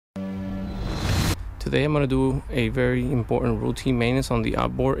Today I'm going to do a very important routine maintenance on the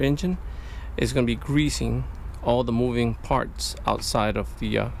outboard engine. It's going to be greasing all the moving parts outside of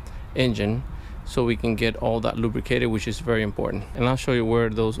the engine so we can get all that lubricated, which is very important. And I'll show you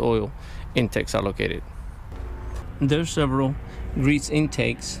where those oil intakes are located. There's several grease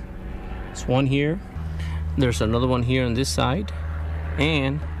intakes. There's one here. There's another one here on this side.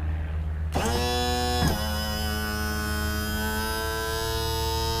 And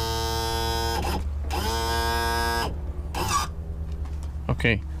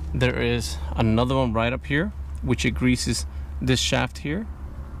okay, there is another one right up here, which it greases this shaft here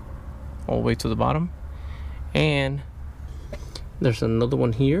all the way to the bottom. And there's another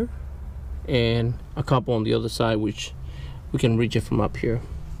one here and a couple on the other side, which we can reach it from up here.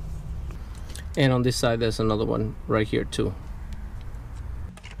 And on this side there's another one right here too.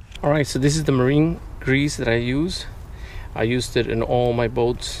 Alright, so this is the marine grease that I use. I used it in all my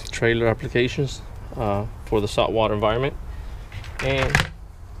boats, trailer applications for the saltwater environment. And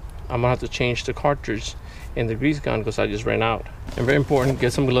I'm gonna have to change the cartridge in the grease gun because I just ran out. And very important,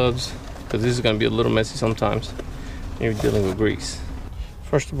 get some gloves because this is gonna be a little messy sometimes when you're dealing with grease.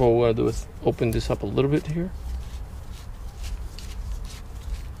 First of all, what I do is open this up a little bit here.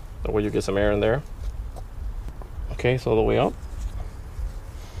 That way you get some air in there. Okay, so all the way up.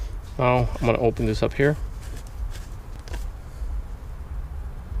 Now I'm gonna open this up here.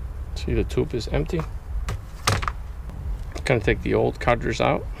 See, the tube is empty. I'm gonna take the old cartridge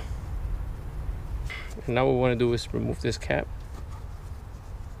out. And now what we want to do is remove this cap.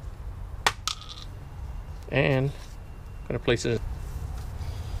 And I'm gonna place it.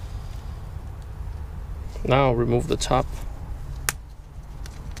 Now remove the top.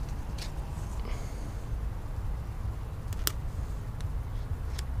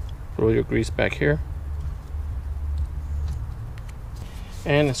 Throw your grease back here.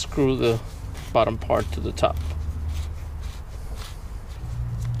 And screw the bottom part to the top.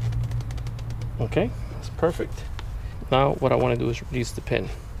 Okay, that's perfect. Now what I want to do is release the pin.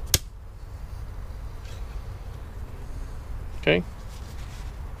 Okay,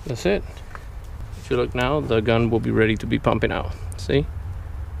 that's it. If you look now, the gun will be ready to be pumping out. See?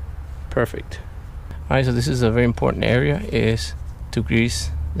 Perfect. Alright, so this is a very important area, is to grease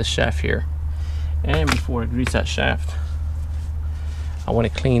the shaft here. And before I grease that shaft, I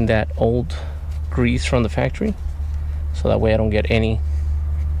want to clean that old grease from the factory so that way I don't get any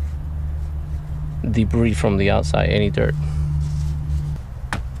debris from the outside, any dirt.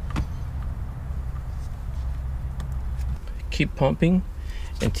 Keep pumping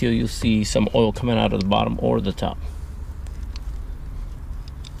until you see some oil coming out of the bottom or the top.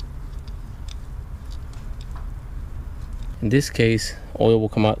 In this case, oil will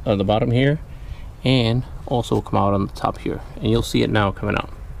come out of the bottom here and also come out on the top here, and you'll see it now coming out.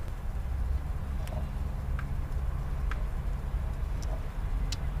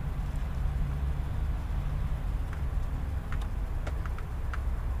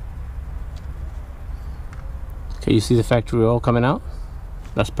 Okay, you see the factory oil coming out?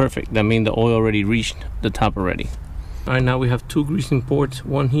 That's perfect. That means the oil already reached the top already. All right, now we have two greasing ports,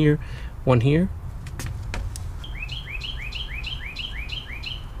 one here, one here.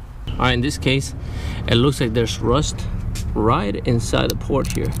 All right, in this case, it looks like there's rust right inside the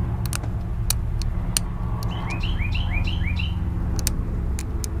port here.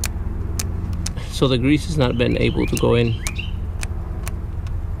 So the grease has not been able to go in.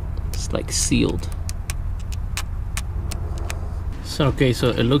 It's like sealed. So, okay, so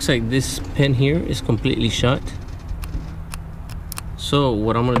it looks like this pin here is completely shut. So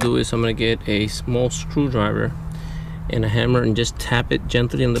what I'm gonna do is I'm gonna get a small screwdriver and a hammer and just tap it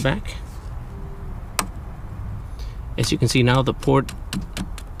gently in the back. As you can see now, the port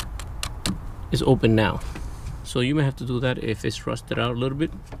is open now. So you may have to do that if it's rusted out a little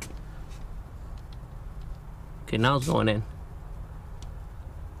bit. Okay, now it's going in.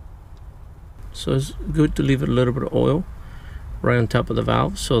 So it's good to leave a little bit of oil right on top of the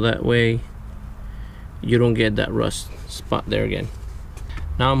valve so that way you don't get that rust spot there again.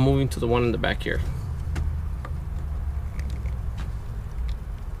 Now I'm moving to the one in the back here.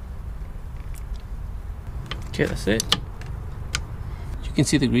 Okay, that's it. You can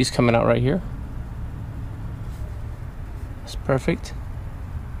see the grease coming out right here. That's perfect.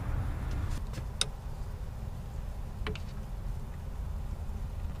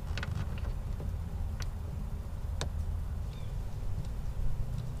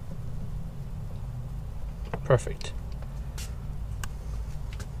 Perfect.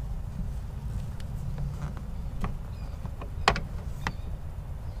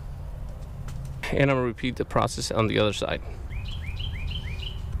 And I'm gonna repeat the process on the other side.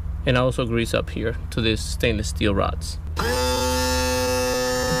 And I also grease up here to these stainless steel rods.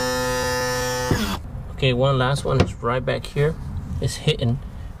 Okay, one last one is right back here. It's hitting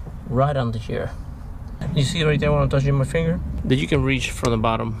right under here. You see right there when I'm touching my finger? That you can reach from the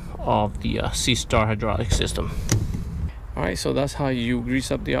bottom of the C-Star hydraulic system. Alright, so that's how you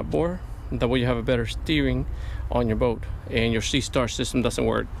grease up the outboard. That way you have a better steering on your boat and your C-Star system doesn't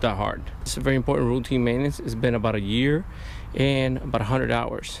work that hard. It's a very important routine maintenance. It's been about a year and about 100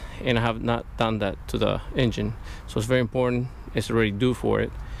 hours, and I have not done that to the engine, so it's very important. It's already due for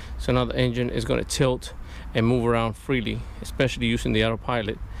it. So now the engine is going to tilt and move around freely, especially using the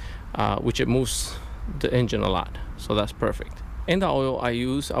autopilot, which it moves the engine a lot, so that's perfect. And the oil I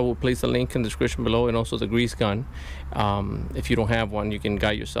use, I will place the link in the description below, and also the grease gun. If you don't have one, you can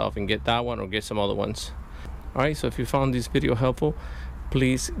guide yourself and get that one or get some other ones. Alright, so if you found this video helpful,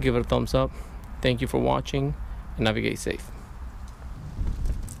 please give it a thumbs up. Thank you for watching, and navigate safe.